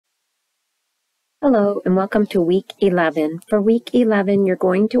Hello and welcome to week 11. For week 11, you're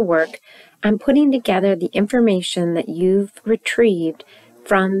going to work on putting together the information that you've retrieved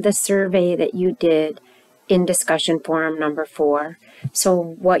from the survey that you did in discussion forum number 4. So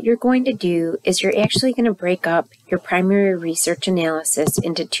what you're going to do is you're actually going to break up your primary research analysis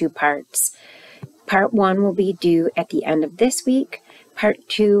into 2 parts. Part 1 will be due at the end of this week. Part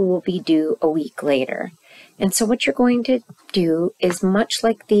 2 will be due a week later. And so what you're going to do is, much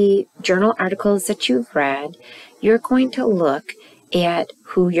like the journal articles that you've read, you're going to look at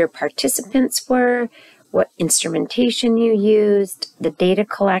who your participants were, what instrumentation you used, the data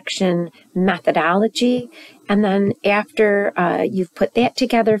collection methodology, and then after you've put that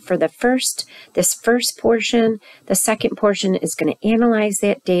together for this first portion, the second portion is going to analyze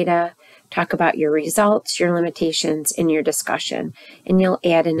that data, talk about your results, your limitations, and your discussion, and you'll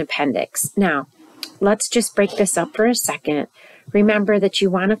add an appendix. Now, let's just break this up for a second. Remember that you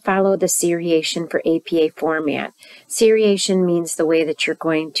want to follow the seriation for APA format. Seriation means the way that you're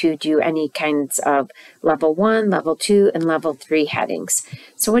going to do any kinds of level 1, level 2, and level 3 headings.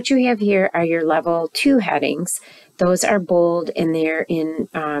 So what you have here are your level 2 headings. Those are bold and they're in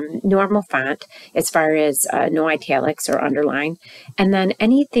normal font as far as no italics or underline. And then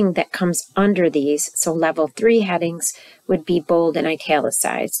anything that comes under these, so level 3 headings, would be bold and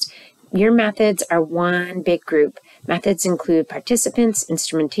italicized. Your methods are one big group. Methods include participants,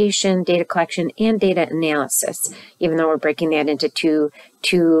 instrumentation, data collection, and data analysis. Even though we're breaking that into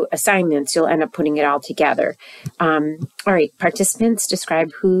two assignments, you'll end up putting it all together. All right, participants,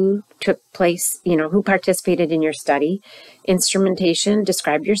 describe who took place, who participated in your study. Instrumentation,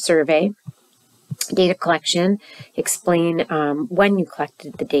 describe your survey. Data collection, explain when you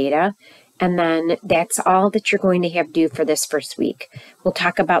collected the data. And then that's all that you're going to have due for this first week. We'll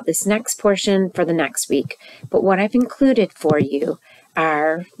talk about this next portion for the next week. But what I've included for you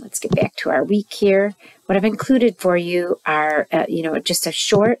are, let's get back to our week here. What I've included for you are, just a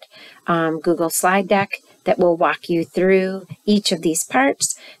short Google slide deck that will walk you through each of these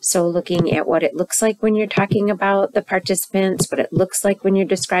parts. So looking at what it looks like when you're talking about the participants, what it looks like when you're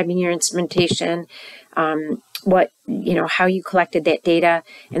describing your instrumentation, how you collected that data,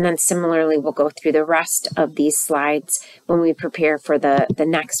 and then similarly we'll go through the rest of these slides when we prepare for the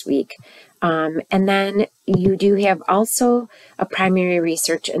next week. And then you do have also a primary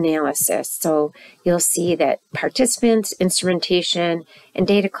research analysis. So you'll see that participants, instrumentation, and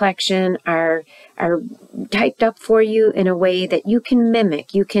data collection are typed up for you in a way that you can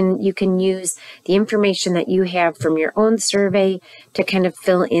mimic. You can use the information that you have from your own survey to kind of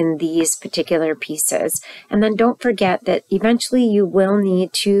fill in these particular pieces. And then don't forget that eventually you will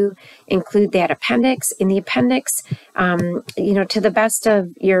need to include that appendix. In the appendix, to the best of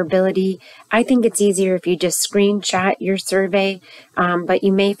your ability, I think it's easier if you just screenshot your survey, but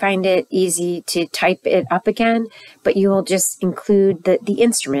you may find it easy to type it up again, but you will just include the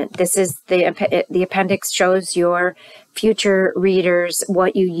instrument. This is the appendix shows your future readers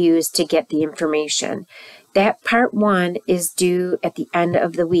what you use to get the information. That part 1 is due at the end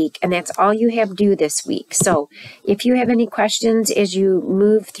of the week, and that's all you have due this week. So if you have any questions as you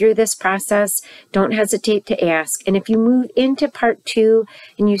move through this process, don't hesitate to ask. And if you move into part 2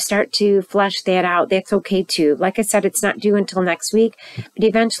 and you start to flesh that out, that's okay too. Like I said, it's not due until next week, but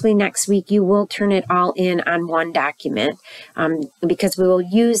eventually next week you will turn it all in on one document, because we will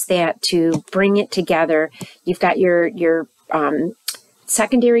use that to bring it together. You've got your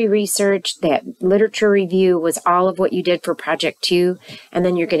secondary research, that literature review was all of what you did for project 2, and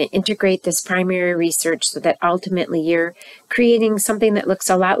then you're going to integrate this primary research so that ultimately you're creating something that looks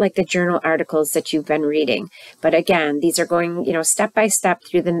a lot like the journal articles that you've been reading. But again, these are going, step by step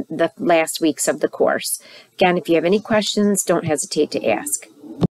through the last weeks of the course. Again, if you have any questions, don't hesitate to ask.